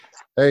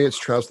Hey, it's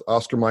Travis,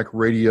 Oscar Mike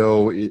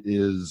Radio. It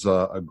is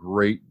a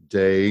great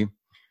day,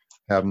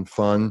 having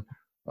fun.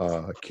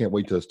 I can't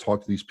wait to talk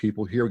to these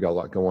people here. We got a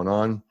lot going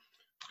on.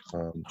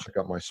 Check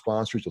out my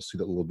sponsors. You'll see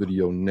that little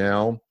video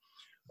now.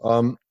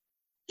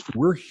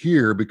 We're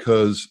here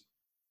because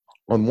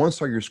on one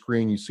side of your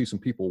screen, you see some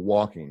people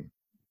walking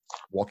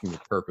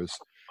with purpose,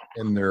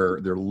 and their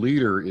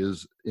leader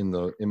is in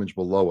the image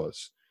below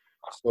us.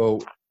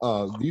 So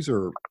these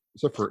are,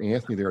 except for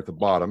Anthony there at the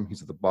bottom,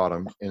 he's at the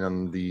bottom, and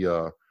on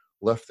the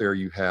left there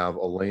you have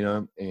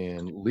Elena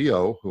and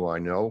Leo, who I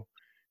know,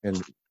 and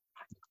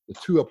the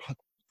two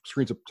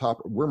screens up top,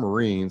 we're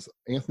Marines.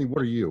 Anthony,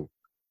 what are you?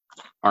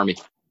 Army.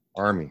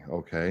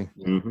 Okay.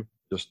 Mm-hmm.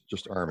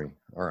 Just Army.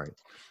 All right.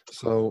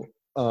 So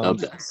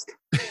the best.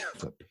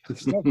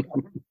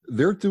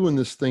 They're doing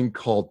this thing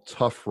called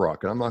Tough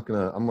Ruck, and I'm not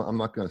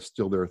gonna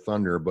steal their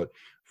thunder, but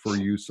for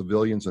you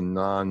civilians and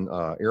non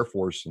Air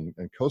Force and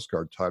Coast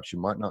Guard types, you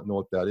might not know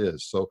what that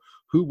is. So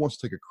who wants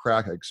to take a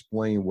crack at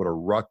explaining what a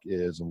ruck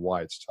is and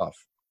why it's tough?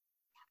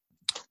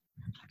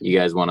 You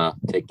guys want to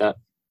take that?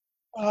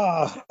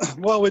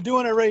 Well, we're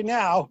doing it right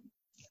now.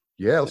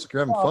 Yeah, let's get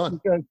having fun.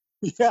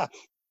 Yeah.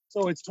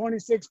 So it's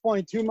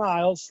 26.2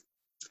 miles.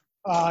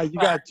 You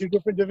got two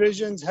different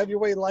divisions,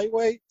 heavyweight,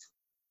 lightweight.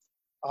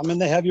 I'm in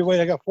the heavyweight.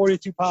 I got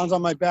 42 pounds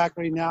on my back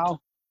right now.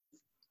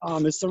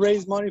 It's to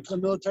raise money for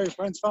the Military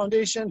Friends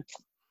Foundation,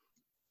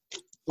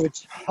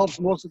 which helps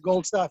most of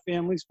Gold Star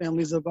families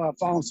of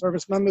fallen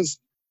service members.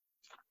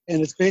 And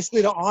it's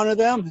basically to honor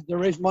them, to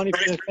raise money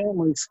for their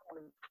families.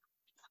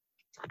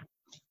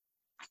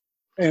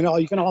 And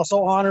you can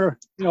also honor,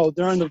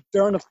 during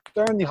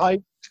the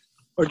hike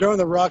or during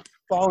the ruck,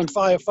 fallen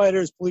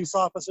firefighters, police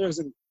officers,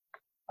 and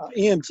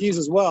EMTs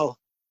as well.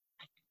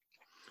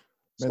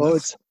 Man, so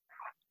it's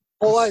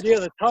the whole idea.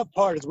 The tough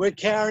part is we're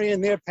carrying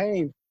their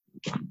pain.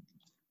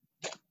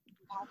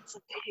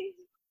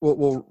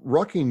 Well,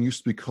 rucking used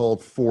to be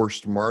called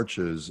forced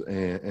marches,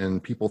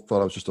 and people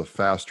thought it was just a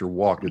faster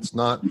walk. It's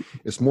not.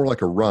 It's more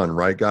like a run,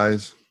 right,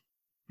 guys?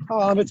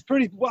 It's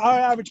pretty. Our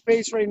average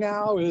pace right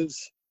now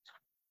is.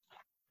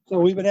 So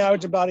we've been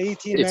averaging about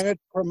 18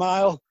 minutes per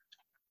mile.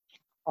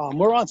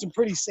 We're on some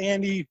pretty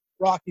sandy,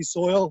 rocky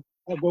soil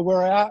where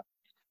we're at.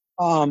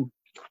 But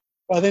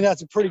I think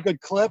that's a pretty good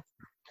clip.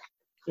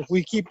 If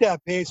we keep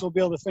that pace, we'll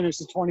be able to finish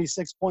the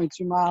 26.2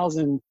 miles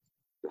in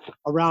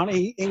around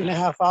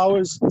 8.5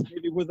 hours,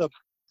 maybe with a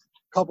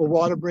couple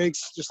water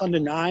breaks, just under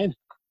 9.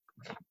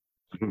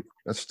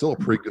 That's still a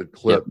pretty good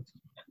clip. Yep.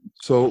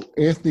 So,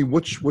 Anthony,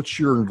 what's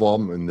your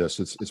involvement in this?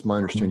 It's my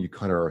understanding you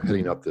kind of are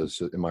heading up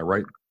this. Am I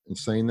right in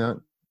saying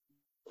that?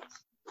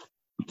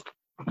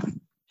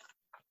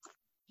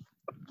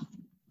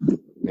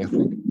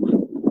 Anthony?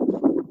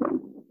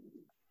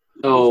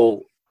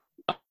 So,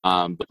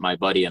 but my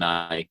buddy and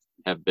I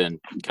have been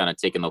kind of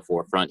taking the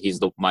forefront. He's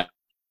my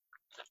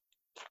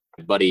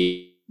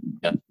buddy.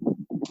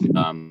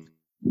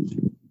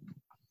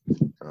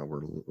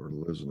 We're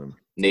losing him.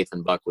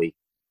 Nathan Buckley.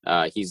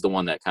 He's the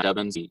one that kind of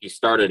he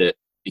started it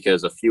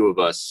because a few of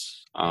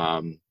us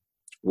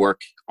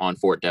work on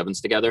Fort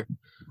Devens together.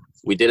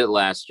 We did it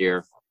last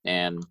year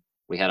and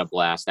we had a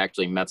blast.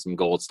 Actually met some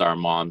Gold Star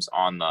moms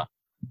on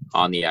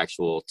the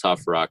actual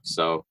Tough Ruck.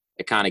 So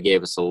it kind of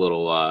gave us a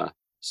little,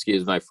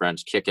 excuse my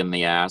French, kick in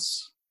the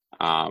ass.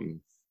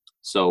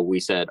 So we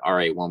said, all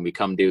right, when we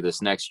come do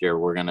this next year,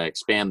 we're going to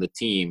expand the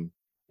team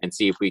and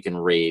see if we can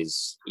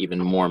raise even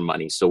more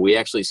money. So we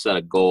actually set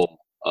a goal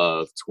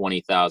of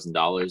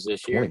 $20,000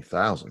 this year.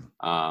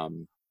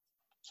 $20,000.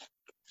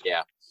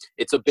 Yeah,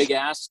 it's a big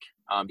ask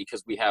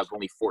because we have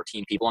only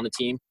 14 people on the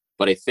team.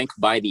 But I think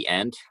by the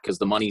end, because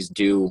the money's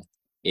due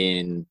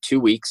in 2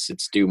 weeks,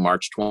 it's due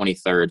March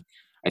 23rd.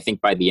 I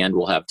think by the end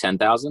we'll have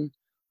 10,000.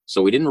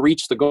 So we didn't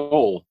reach the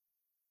goal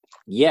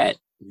yet,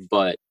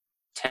 but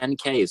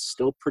 10K is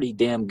still pretty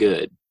damn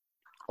good.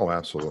 Oh,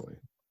 absolutely.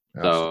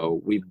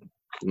 So we've,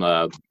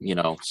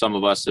 some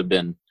of us have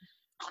been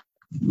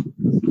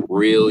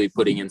really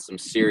putting in some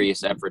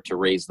serious effort to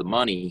raise the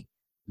money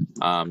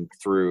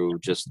through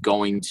just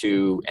going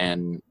to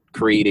and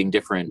creating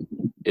different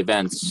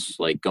events,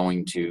 like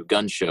going to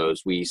gun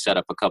shows. We set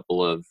up a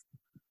couple of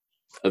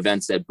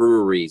events at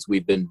breweries.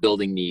 We've been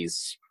building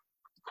these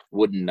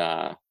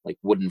wooden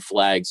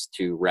flags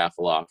to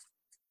raffle off,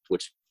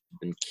 which have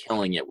been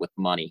killing it with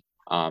money.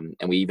 And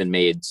we even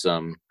made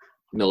some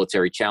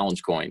military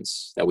challenge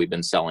coins that we've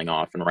been selling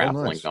off and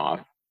raffling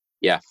off.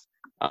 Yeah.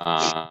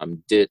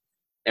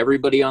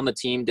 Everybody on the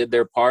team did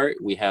their part.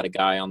 We had a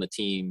guy on the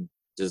team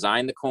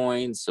design the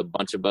coins. A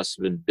bunch of us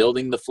have been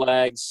building the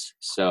flags.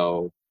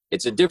 So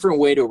it's a different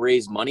way to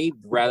raise money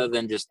rather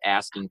than just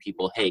asking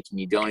people, hey, can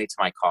you donate to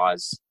my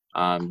cause?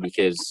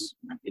 Because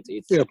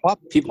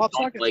people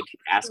don't like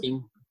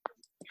asking.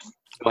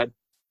 Go ahead.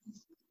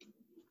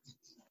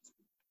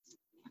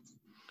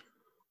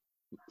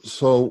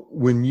 So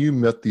when you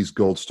met these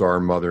Gold Star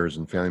mothers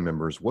and family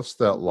members, what's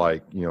that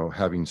like,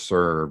 having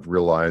served,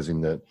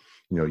 realizing that,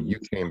 you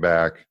came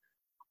back,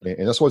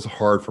 and that's always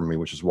hard for me,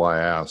 which is why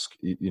I ask,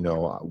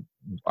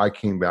 I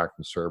came back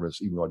from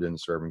service, even though I didn't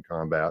serve in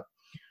combat,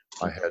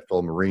 I had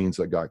fellow Marines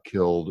that got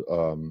killed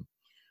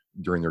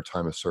during their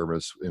time of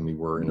service, and we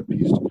were in a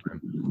peacetime.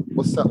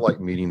 What's that like,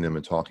 meeting them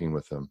and talking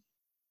with them?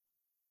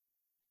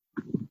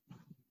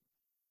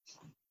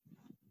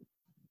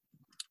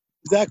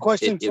 That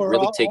question It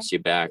really takes you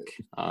back.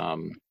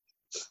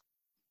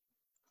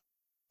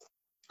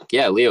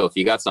 Yeah, Leo, if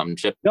you got something,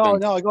 chip No, in.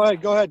 go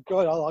ahead.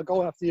 I'll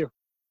go after you.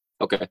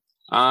 Okay.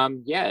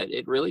 Yeah,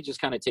 it really just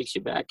kind of takes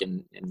you back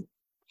and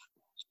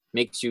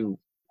makes you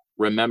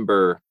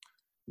remember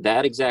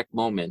that exact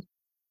moment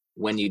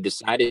when you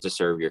decided to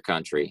serve your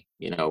country,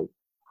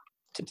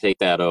 to take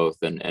that oath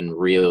and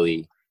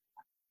really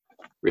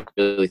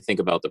think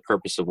about the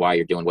purpose of why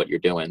you're doing what you're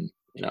doing.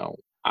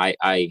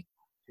 I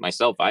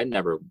myself, I'd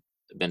never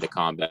been to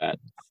combat,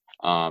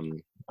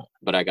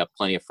 but I got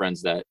plenty of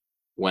friends that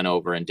went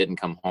over and didn't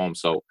come home.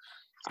 So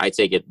I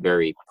take it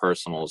very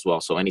personal as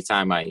well. So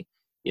anytime I,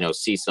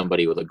 see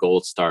somebody with a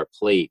Gold Star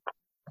plate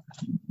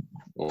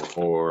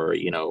or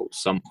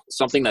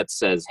something that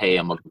says, hey,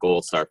 I'm a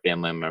Gold Star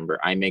family member,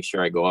 I make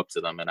sure I go up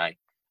to them and I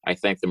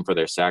thank them for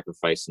their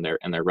sacrifice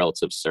and their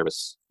relative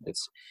service.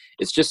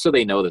 It's just so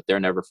they know that they're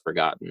never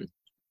forgotten.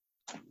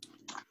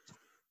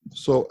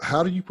 So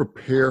how do you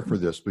prepare for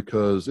this?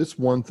 Because it's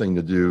one thing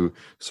to do.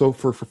 So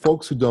for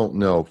folks who don't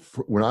know,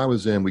 when I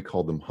was in, we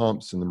called them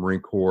humps in the Marine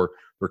Corps.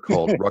 They're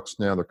called rucks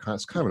now.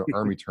 It's kind of an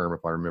Army term,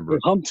 if I remember.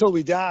 Hump till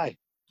we die.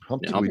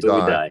 Hump till we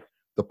die.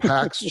 The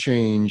packs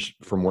changed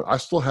from what I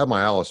still have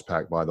my Alice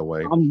pack, by the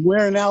way. I'm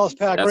wearing Alice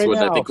pack right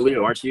now. I think,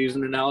 Leo, aren't you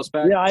using an Alice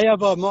pack? Yeah, I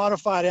have a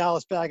modified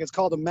Alice pack. It's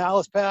called a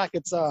Malice pack.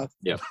 It's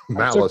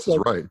Malice is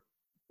right.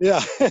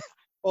 Yeah.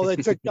 Well,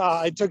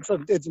 I took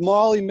some. It's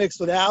Molly mixed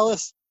with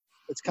Alice.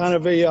 It's kind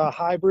of a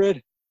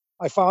hybrid.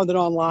 I found it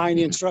online.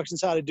 The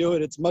instructions how to do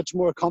it. It's much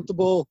more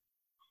comfortable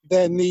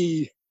than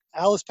the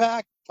Alice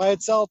pack by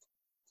itself,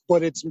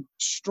 but it's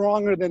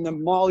stronger than the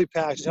Molly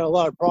pack. It's had a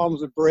lot of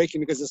problems with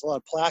breaking because there's a lot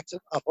of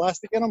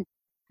plastic in them.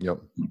 Yep.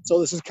 So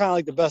this is kind of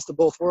like the best of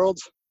both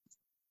worlds.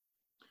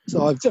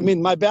 So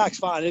my back's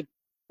fine.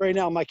 Right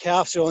now, my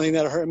calf's the only thing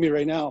that hurt me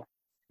right now.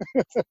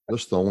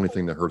 That's the only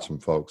thing that hurts some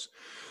folks.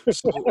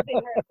 So,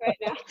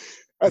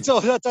 that's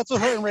what's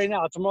hurting right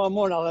now. Tomorrow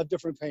morning, I'll have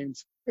different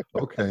pains.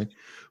 Okay.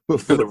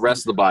 But for the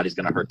rest of the body's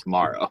going to hurt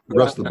tomorrow.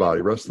 Rest of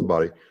the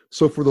body.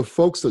 So for the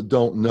folks that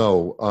don't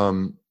know,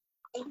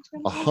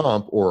 a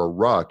hump or a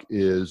ruck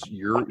is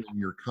your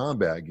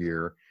combat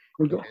gear.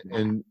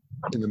 And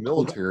in the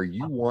military,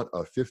 you want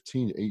a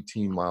 15 to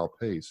 18 mile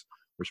pace,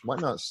 which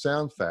might not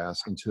sound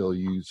fast until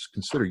you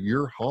consider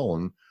you're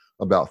hauling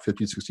about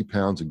 50, 60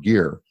 pounds of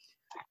gear.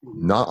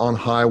 Not on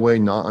highway,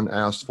 not on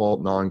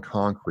asphalt, not on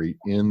concrete,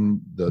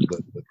 in the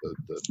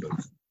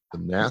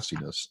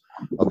nastiness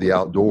of the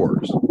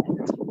outdoors.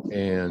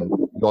 And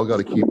you all got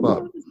to keep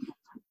up.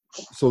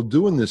 So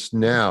doing this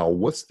now,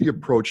 what's the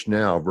approach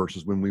now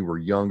versus when we were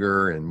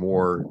younger and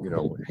more,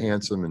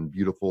 handsome and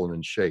beautiful and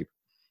in shape?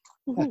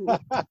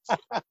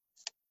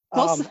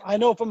 I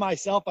know for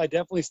myself, I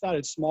definitely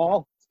started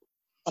small.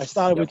 I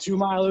started with 2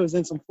 milers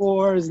and some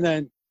 4s, and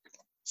then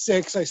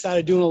 6. I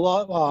started doing a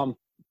lot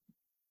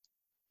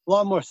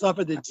more stuff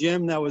at the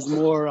gym that was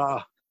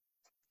more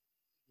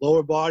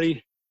lower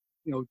body,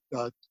 the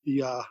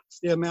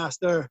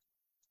Stairmaster,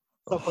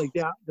 stuff like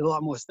that. Did a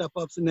lot more step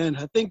ups, and then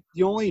I think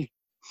the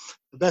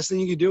best thing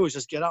you can do is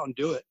just get out and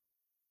do it,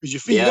 because your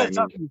feet, you gotta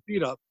toughen your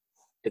feet up.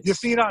 If your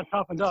feet aren't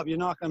toughened up, you're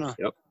not gonna.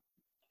 Yep.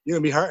 You're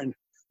gonna be hurting.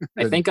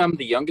 I think I'm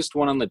the youngest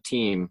one on the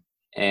team,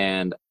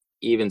 and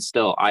even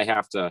still, I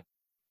have to,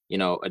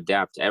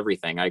 adapt to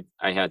everything. I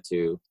had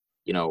to,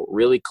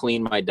 really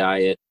clean my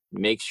diet.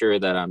 Make sure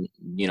that I'm,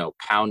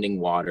 pounding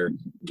water,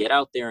 get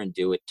out there and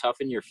do it,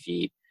 toughen your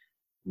feet,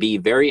 be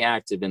very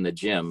active in the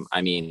gym.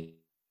 I mean,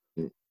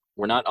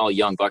 we're not all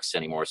young bucks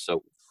anymore.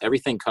 So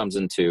everything comes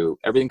into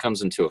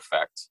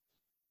effect.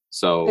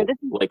 So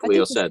like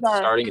Leo said,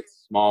 starting at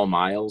small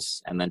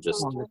miles and then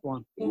just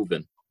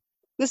moving.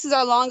 This is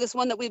our longest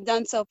one that we've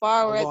done so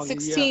far. We're at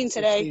 16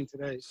 today.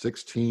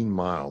 16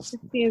 miles.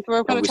 16. So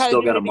we're going to try to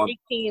do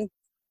 18.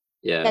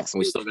 Yeah, and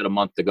we still got a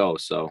month to go.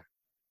 So.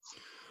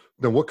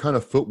 Now, what kind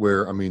of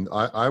footwear? I mean,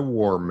 I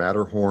wore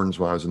Matterhorns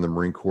when I was in the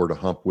Marine Corps to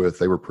hump with.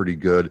 They were pretty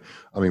good.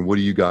 I mean, are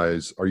you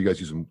guys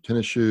using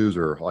tennis shoes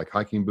or like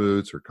hiking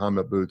boots or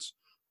combat boots?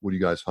 What do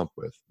you guys hump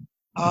with?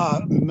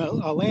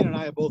 Lane and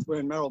I are both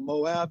wearing Merrell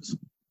Moabs.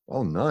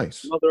 Oh,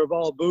 nice. Mother of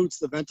all boots,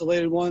 the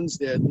ventilated ones.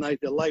 They're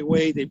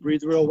lightweight. They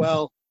breathe real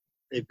well.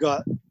 They've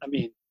got,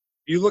 if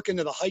you look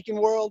into the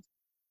hiking world,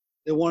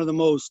 they're one of the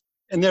most,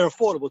 and they're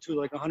affordable too,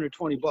 like $120.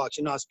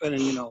 You're not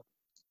spending,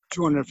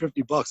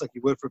 $250 like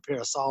you would for a pair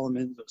of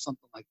Solomons or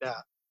something like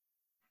that.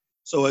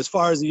 So as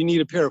far as you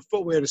need a pair of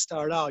footwear to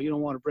start out, you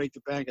don't want to break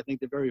the bank. I think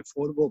they're very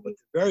affordable, but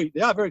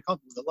they are very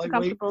comfortable. They're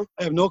lightweight.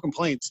 I have no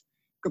complaints.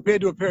 Compared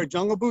to a pair of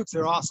jungle boots,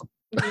 they're awesome.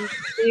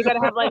 Mm-hmm. You got to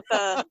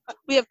have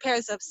we have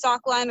pairs of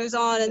sock liners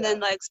on, and then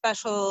like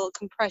special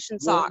compression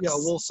socks.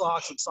 Wool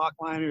socks and sock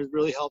liners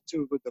really help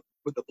too with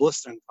the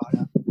blistering part.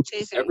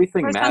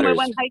 Everything First matters. time I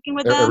went hiking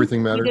with them,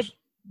 everything matters.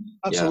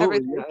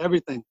 Absolutely,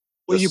 everything.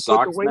 The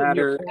socks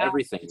matter.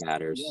 Everything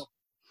matters. Yeah.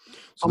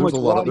 So How there's much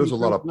a lot water of you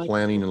drink tonight?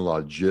 planning and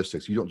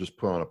logistics. You don't just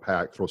put on a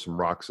pack, throw some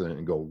rocks in it,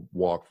 and go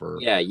walk for.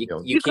 Yeah, You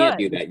know, you can't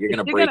do that. You're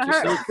gonna You're break gonna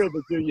hurt. yourself. You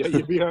could, but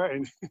you'd be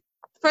hurting.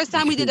 First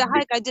time we did a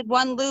hike, I did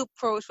one loop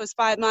for which was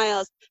 5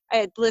 miles. I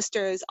had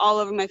blisters all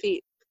over my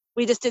feet.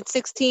 We just did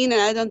 16, and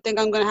I don't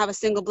think I'm gonna have a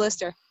single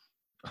blister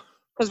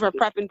because we're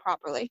prepping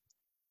properly.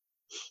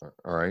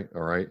 All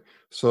right.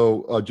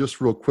 So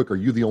just real quick, are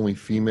you the only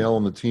female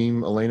on the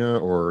team, Elena,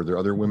 or are there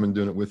other women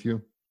doing it with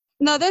you?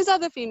 No, there's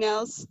other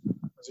females.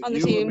 Is it On the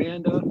you, team.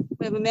 Amanda?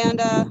 We have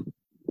Amanda.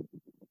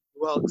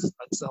 Well,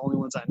 that's the only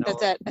ones I know.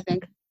 That's it, I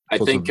think.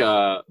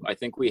 I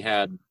think we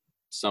had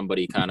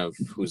somebody kind of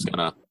who's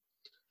gonna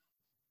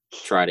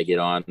try to get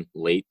on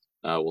late.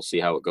 We'll see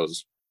how it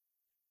goes.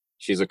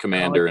 She's a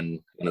commander in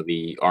one of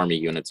the Army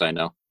units I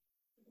know.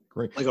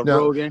 Great. Like a Now,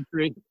 rogue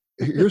entry.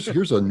 here's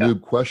a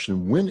noob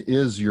question. When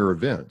is your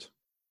event?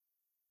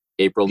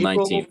 April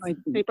 19th.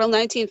 April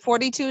 19th,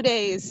 42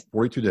 days.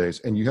 42 days.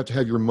 And you have to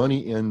have your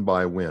money in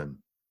by when?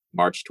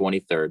 March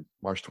 23rd.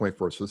 March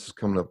 21st. So this is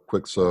coming up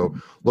quick. So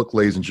look,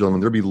 ladies and gentlemen,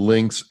 there'll be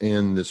links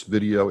in this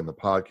video, in the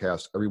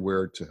podcast,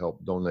 everywhere to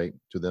help donate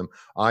to them.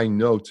 I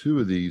know 2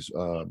 of these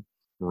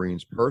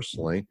Marines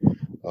personally.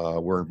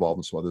 We're involved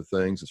in some other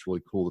things. It's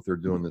really cool that they're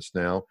doing this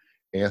now.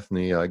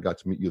 Anthony, I got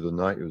to meet you the other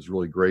night. It was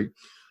really great.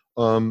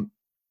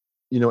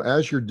 You know,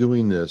 as you're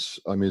doing this,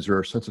 I mean, is there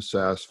a sense of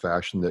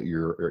satisfaction that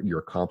you're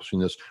accomplishing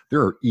this?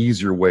 There are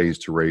easier ways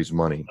to raise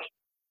money.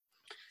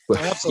 But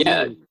Absolutely.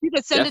 Yeah, You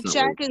could send definitely.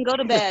 a check and go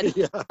to bed.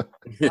 Yeah,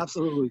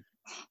 absolutely.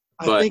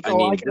 But, I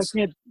mean, I just-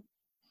 can't.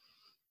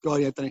 Go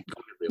ahead, Anthony.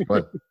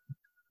 but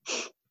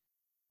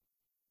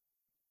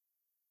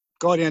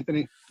Go ahead,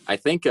 Anthony. I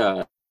think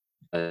no,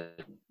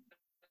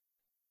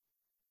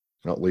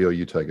 Leo,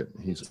 you take it.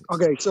 He's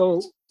Okay,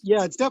 so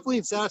yeah, it's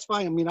definitely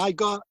satisfying. I mean, I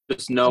just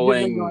did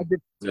knowing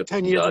that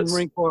 10 years in the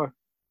Marine Corps,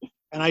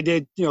 and I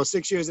did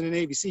 6 years in the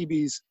Navy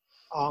Seabees.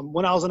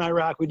 When I was in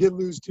Iraq, we did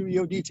lose 2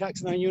 EOD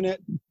techs in our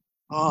unit.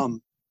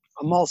 I'm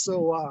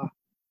also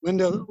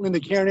Linda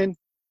Kiernan,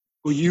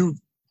 who you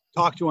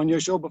talked to on your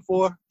show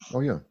before. oh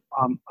yeah.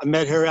 I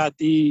met her at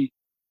the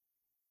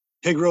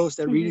pig roast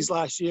at Reedy's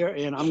last year,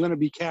 and I'm going to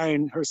be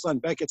carrying her son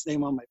Beckett's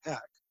name on my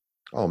pack.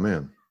 Oh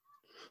man.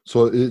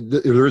 So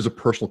there is a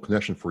personal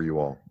connection for you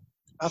all.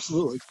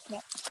 Absolutely.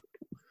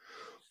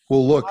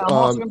 Well, look, I'm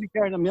also going to be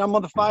carrying. I mean, I'm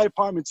on the fire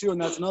department too, and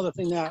that's another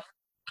thing that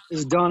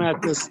is done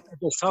at this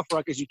tough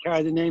ruck is you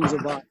carry the names of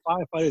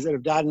firefighters that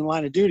have died in the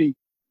line of duty.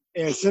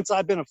 And since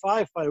I've been a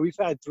firefighter, we've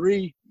had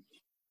 3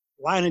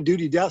 line of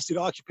duty deaths due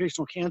to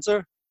occupational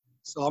cancer.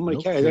 So I'm going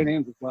to carry their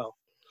names as well.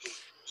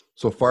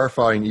 so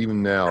firefighting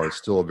even now is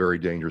still a very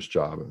dangerous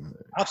job.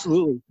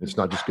 Absolutely. It's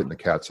not just getting the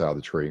cats out of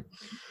the tree.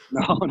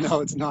 No,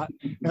 it's not.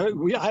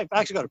 I've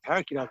actually got a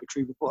parakeet out of the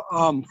tree before.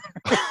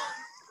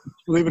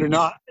 Believe it or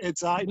not,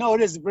 it's no,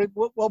 it is.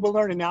 What we're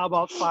learning now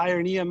about fire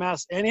and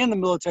EMS and in the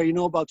military,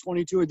 about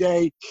 22 a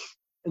day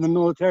in the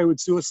military with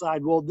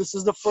suicide. Well, this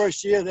is the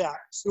first year that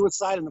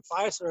suicide in the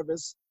fire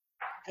service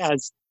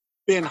has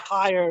been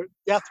higher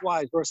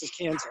death-wise versus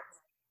cancer.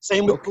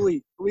 Same with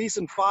police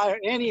and fire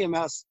and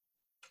EMS.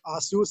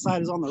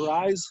 Suicide is on the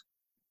rise,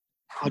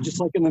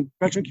 just like in the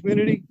veteran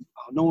community.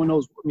 No one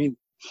knows. I mean,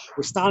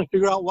 we're starting to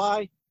figure out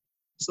why.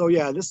 So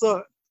yeah, this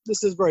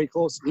is very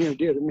close and near and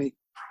dear to me.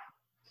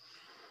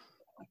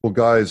 Well,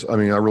 guys, I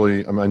mean,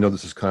 I know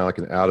this is kind of like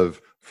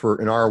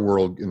in our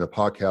world, in the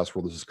podcast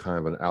world, this is kind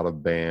of an out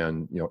of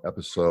band,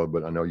 episode,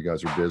 but I know you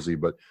guys are busy,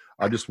 but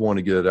I just want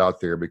to get it out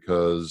there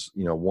because,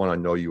 1, I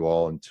know you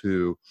all, and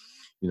 2,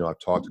 I've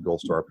talked to Gold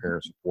Star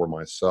parents before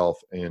myself,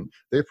 and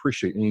they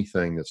appreciate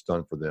anything that's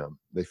done for them.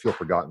 They feel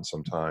forgotten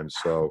sometimes.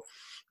 So,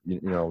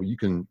 you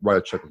can write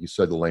a check, like you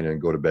said, Elena, and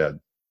go to bed,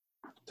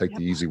 take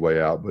the easy way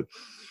out. But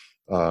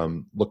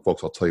look,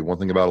 folks, I'll tell you one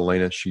thing about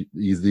Elena.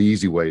 The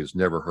easy way is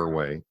never her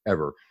way,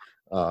 ever,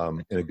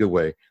 in a good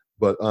way.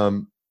 But,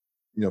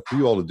 for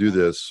you all to do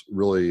this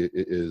really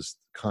is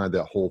kind of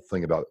that whole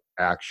thing about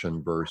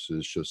action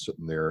versus just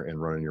sitting there and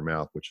running your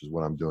mouth, which is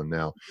what I'm doing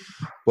now.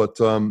 But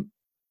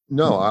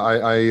no,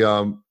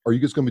 are you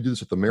guys going to do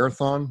this at the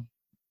marathon,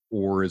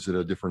 or is it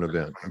a different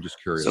event? I'm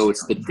just curious. So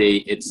it's the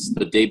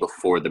day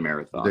before the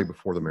marathon. The day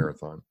before the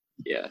marathon.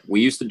 Yeah,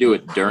 we used to do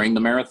it during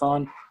the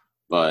marathon,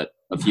 but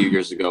a few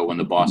years ago when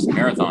the Boston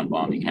Marathon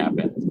bombing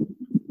happened,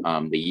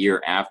 the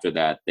year after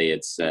that, they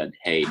had said,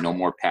 hey, no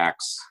more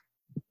packs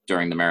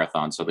during the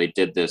marathon. So they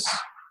did this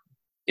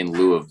in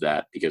lieu of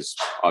that because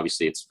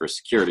obviously it's for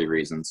security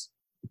reasons.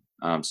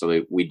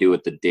 So we do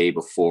it the day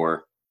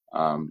before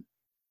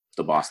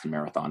the Boston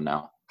Marathon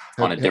now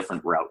on a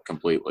different route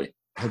completely.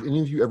 Have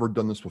any of you ever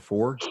done this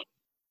before?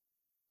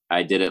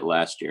 I did it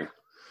last year.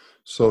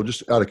 So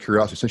just out of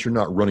curiosity, since you're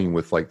not running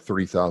with like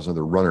 30,000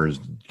 other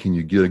runners, can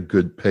you get a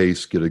good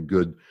pace, get a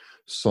good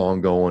song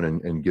going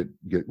and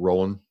get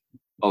rolling?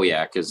 Oh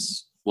yeah.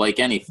 Cause like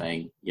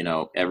anything,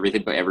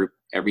 everything, but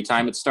every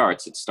time it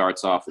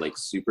starts off like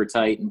super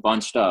tight and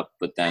bunched up,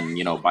 but then,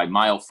 by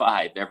mile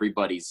 5,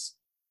 everybody's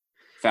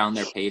found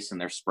their pace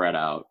and they're spread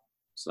out.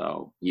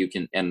 So you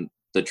can, and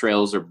the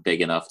trails are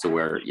big enough to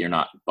where you're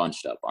not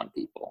bunched up on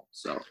people,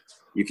 so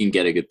you can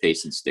get a good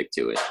pace and stick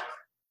to it.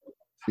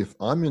 If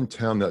I'm in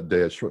town that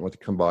day, I sure want to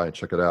come by and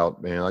check it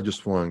out, man. I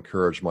just want to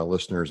encourage my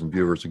listeners and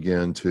viewers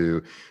again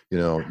to,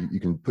 you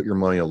can put your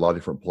money in a lot of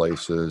different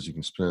places. You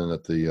can spend it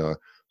at the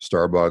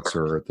Starbucks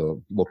or at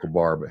the local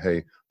bar, but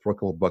hey, throw a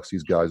couple bucks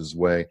these guys'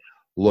 way.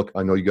 Look,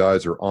 I know you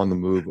guys are on the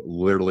move,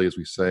 literally, as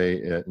we say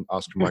in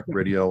Oscar Mike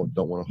Radio.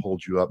 Don't want to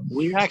hold you up.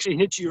 We actually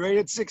hit you right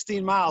at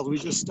 16 miles. We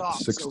just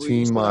stopped.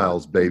 16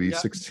 miles, baby, Yep.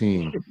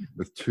 16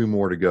 with 2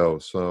 more to go.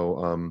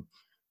 So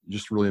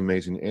just really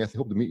amazing. Anthony,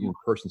 hope to meet you in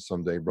person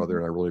someday, brother,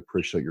 and I really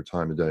appreciate your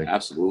time today.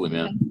 Absolutely,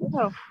 man.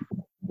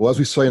 Well, as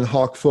we say in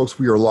Hawk, folks,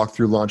 we are locked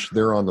through lunch.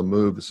 They're on the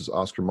move. This is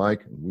Oscar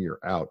Mike, and we are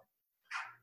out.